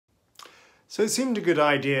So it seemed a good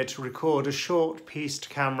idea to record a short piece to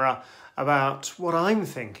camera about what I'm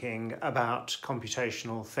thinking about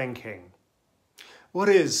computational thinking. What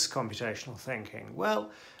is computational thinking?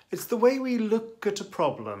 Well, it's the way we look at a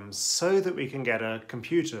problem so that we can get a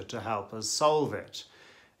computer to help us solve it.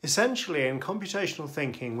 Essentially, in computational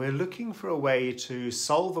thinking, we're looking for a way to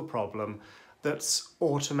solve a problem that's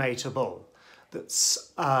automatable.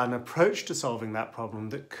 That's an approach to solving that problem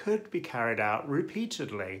that could be carried out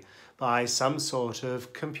repeatedly by some sort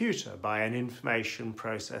of computer, by an information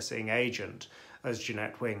processing agent, as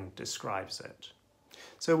Jeanette Wing describes it.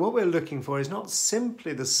 So what we're looking for is not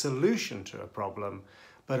simply the solution to a problem,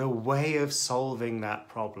 but a way of solving that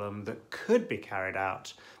problem that could be carried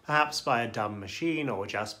out, perhaps by a dumb machine or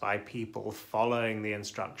just by people following the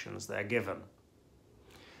instructions they're given.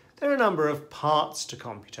 There are a number of parts to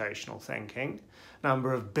computational thinking, a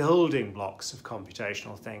number of building blocks of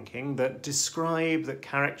computational thinking that describe, that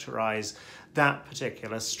characterize that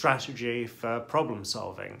particular strategy for problem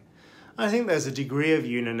solving. I think there's a degree of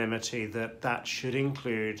unanimity that should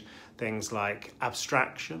include things like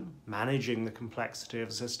abstraction, managing the complexity of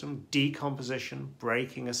a system, decomposition,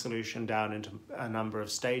 breaking a solution down into a number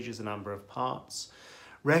of stages, a number of parts,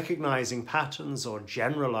 recognizing patterns or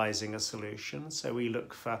generalizing a solution. So we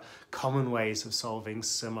look for common ways of solving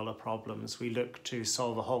similar problems. We look to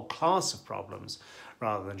solve a whole class of problems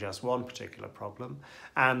rather than just one particular problem.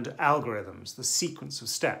 And algorithms, the sequence of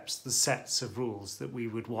steps, the sets of rules that we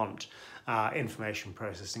would want our information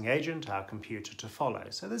processing agent, our computer, to follow.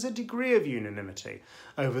 So there's a degree of unanimity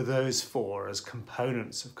over those four as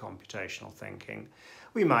components of computational thinking.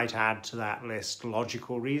 We might add to that list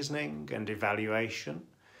logical reasoning and evaluation.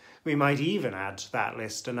 We might even add to that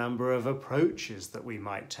list a number of approaches that we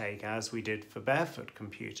might take, as we did for barefoot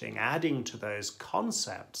computing, adding to those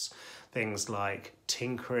concepts things like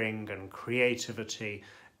tinkering and creativity,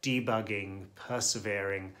 debugging,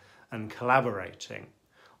 persevering, and collaborating,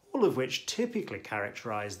 all of which typically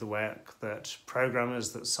characterize the work that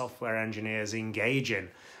programmers, that software engineers engage in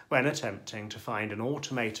when attempting to find an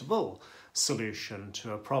automatable solution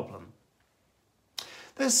to a problem.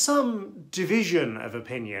 There's some division of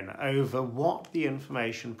opinion over what the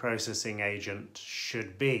information processing agent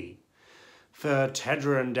should be. For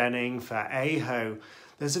Tedder and Denning, for Aho,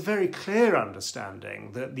 there's a very clear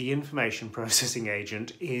understanding that the information processing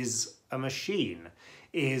agent is a machine,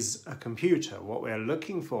 is a computer. What we're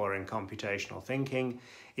looking for in computational thinking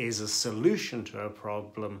is a solution to a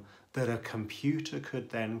problem that a computer could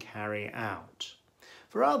then carry out.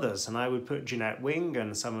 For others, and I would put Jeanette Wing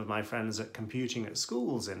and some of my friends at Computing at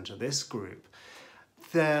Schools into this group,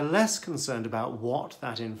 they're less concerned about what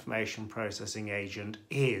that information processing agent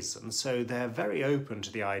is, and so they're very open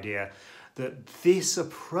to the idea that this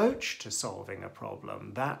approach to solving a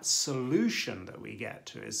problem, that solution that we get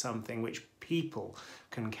to, is something which people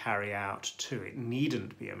can carry out too. It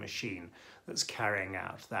needn't be a machine that's carrying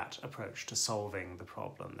out that approach to solving the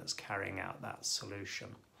problem, that's carrying out that solution.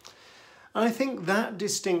 And I think that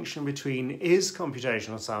distinction between is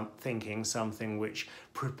computational thinking something which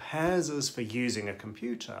prepares us for using a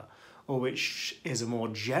computer, or which is a more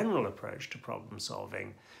general approach to problem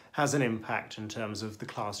solving, has an impact in terms of the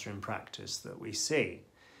classroom practice that we see.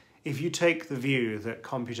 If you take the view that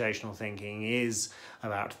computational thinking is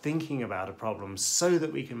about thinking about a problem so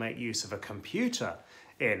that we can make use of a computer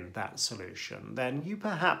in that solution, then you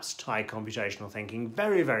perhaps tie computational thinking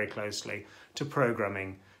very, very closely to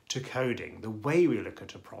programming, to coding, the way we look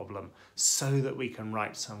at a problem so that we can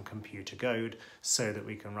write some computer code, so that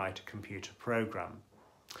we can write a computer program.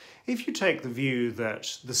 If you take the view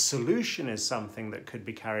that the solution is something that could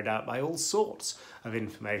be carried out by all sorts of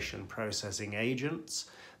information processing agents,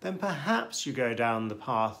 then perhaps you go down the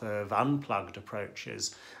path of unplugged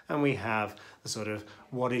approaches, and we have the sort of,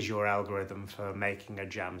 what is your algorithm for making a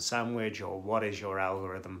jam sandwich, or what is your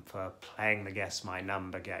algorithm for playing the guess my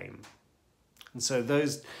number game? And so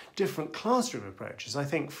those different classroom approaches, I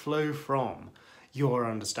think, flow from your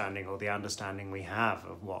understanding, or the understanding we have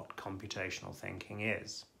of what computational thinking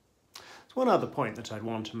is. There's one other point that I'd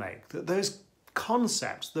want to make, that those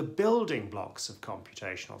concepts, the building blocks of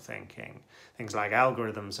computational thinking, things like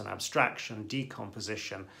algorithms and abstraction,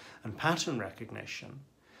 decomposition and pattern recognition,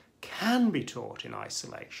 can be taught in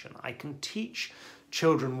isolation. I can teach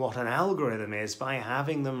children what an algorithm is by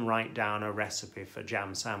having them write down a recipe for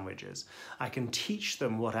jam sandwiches. I can teach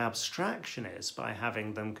them what abstraction is by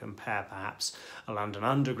having them compare perhaps a London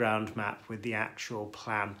Underground map with the actual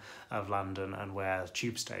plan of London and where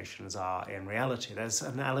tube stations are in reality. There's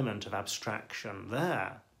an element of abstraction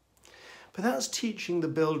there. But that's teaching the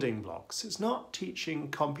building blocks. It's not teaching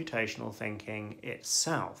computational thinking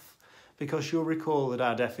itself, because you'll recall that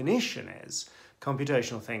our definition is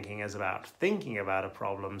computational thinking is about thinking about a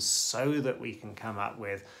problem so that we can come up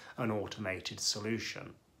with an automated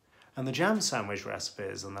solution. And the jam sandwich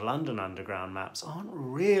recipes and the London Underground maps aren't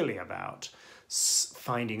really about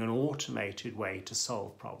finding an automated way to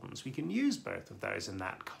solve problems. We can use both of those in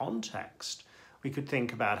that context. We could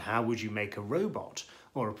think about how would you make a robot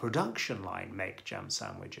or a production line make jam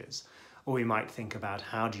sandwiches? Or we might think about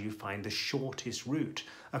how do you find the shortest route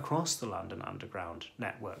across the London Underground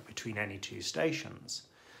network between any two stations.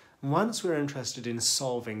 And once we're interested in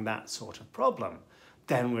solving that sort of problem,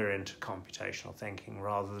 then we're into computational thinking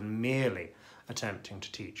rather than merely attempting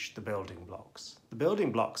to teach the building blocks. The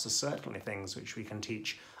building blocks are certainly things which we can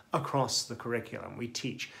teach across the curriculum. We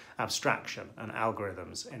teach abstraction and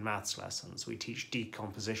algorithms in maths lessons. We teach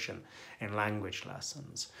decomposition in language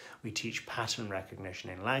lessons. We teach pattern recognition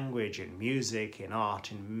in language, in music, in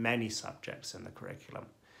art, in many subjects in the curriculum.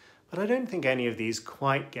 But I don't think any of these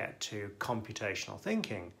quite get to computational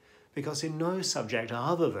thinking, because in no subject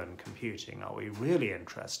other than computing are we really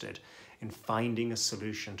interested in finding a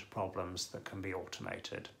solution to problems that can be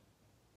automated.